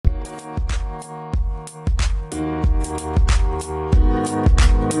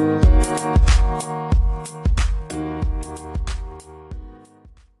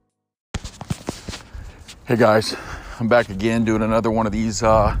Hey guys, I'm back again doing another one of these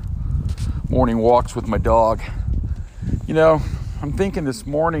morning walks with my dog. You know, I'm thinking this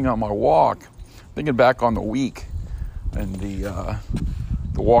morning on my walk, thinking back on the week and the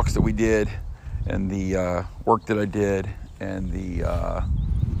walks that we did and the work that I did and the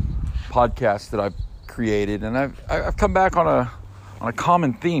podcast that I've created, and I've come back on a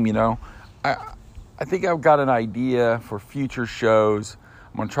common theme. You know, I think I've got an idea for future shows.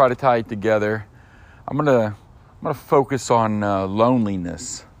 I'm gonna try to tie it together. I'm gonna focus on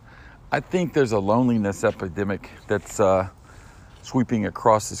loneliness. I think there's a loneliness epidemic that's sweeping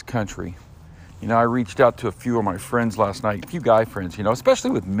across this country. You know, I reached out to a few of my friends last night, a few guy friends, you know,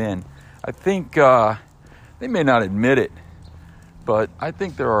 especially with men. I think they may not admit it, but I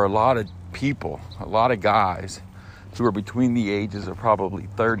think there are a lot of people, a lot of guys who are between the ages of probably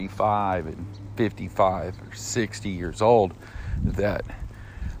 35 and 55 or 60 years old that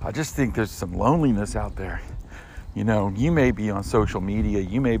I just think there's some loneliness out there. You know, you may be on social media,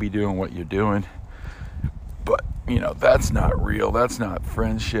 you may be doing what you're doing, but, you know, that's not real. That's not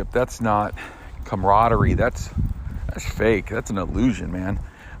friendship. That's not camaraderie. That's fake. That's an illusion, man.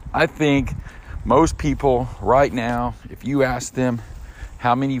 I think most people right now, if you ask them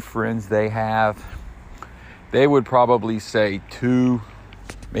how many friends they have, they would probably say 2,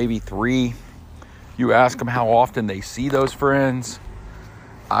 maybe 3. You ask them how often they see those friends,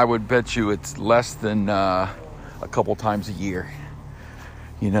 I would bet you it's less than a couple times a year,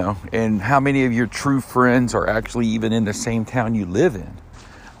 you know, and how many of your true friends are actually even in the same town you live in.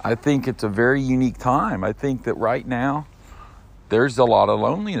 I think it's a very unique time. I think that right now there's a lot of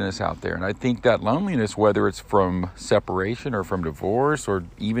loneliness out there. And I think that loneliness, whether it's from separation or from divorce or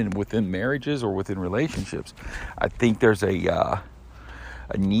even within marriages or within relationships, I think there's a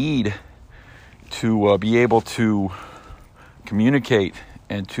need to be able to communicate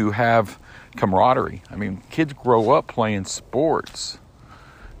and to have camaraderie. I mean, kids grow up playing sports.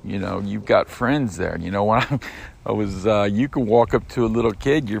 You know, you've got friends there. You know, when I was, you can walk up to a little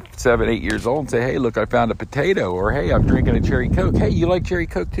kid, you're 7, 8 years old, and say, hey, look, I found a potato. Or, hey, I'm drinking a cherry Coke. Hey, you like cherry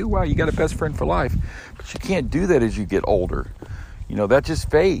Coke too? Wow, you got a best friend for life. But you can't do that as you get older. You know, that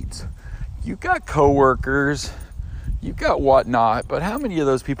just fades. You've got coworkers, you've got whatnot, but how many of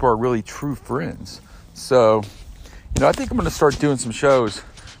those people are really true friends? So, you know, I think I'm going to start doing some shows,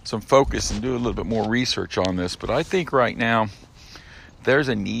 some focus, and do a little bit more research on this. But I think right now there's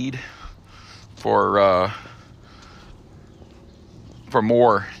a need for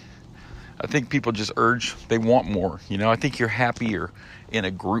more. I think people just they want more. You know, I think you're happier in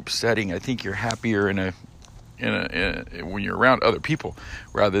a group setting. I think you're happier when you're around other people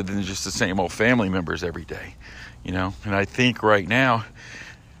rather than just the same old family members every day. You know, and I think right now,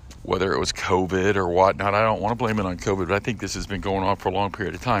 whether it was COVID or whatnot, I don't want to blame it on COVID, but I think this has been going on for a long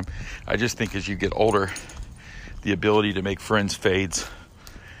period of time. I just think as you get older, the ability to make friends fades.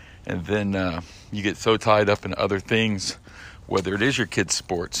 And then you get so tied up in other things, whether it is your kids'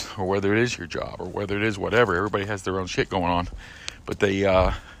 sports or whether it is your job or whether it is whatever. Everybody has their own shit going on. But they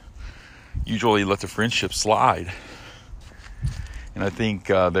usually let the friendship slide. And I think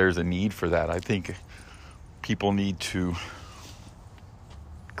there's a need for that. I think people need to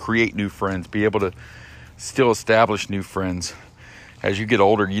create new friends, be able to still establish new friends. As you get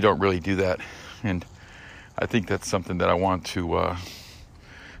older, you don't really do that. And I think that's something that I want to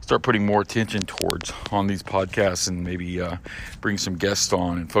start putting more attention towards on these podcasts, and maybe bring some guests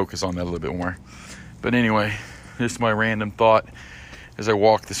on and focus on that a little bit more. But anyway, just my random thought as I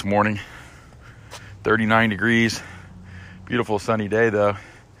walked this morning. 39 degrees, beautiful sunny day though.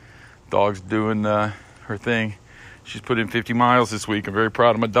 Dog's doing her thing. She's put in 50 miles this week. I'm very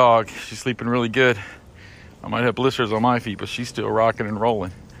proud of my dog. She's sleeping really good. I might have blisters on my feet, but she's still rocking and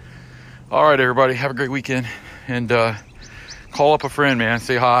rolling. All right, everybody, have a great weekend. And call up a friend, man.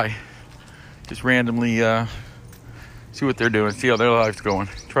 Say hi. Just randomly see what they're doing. See how their life's going.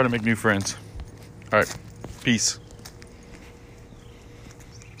 Try to make new friends. All right, peace.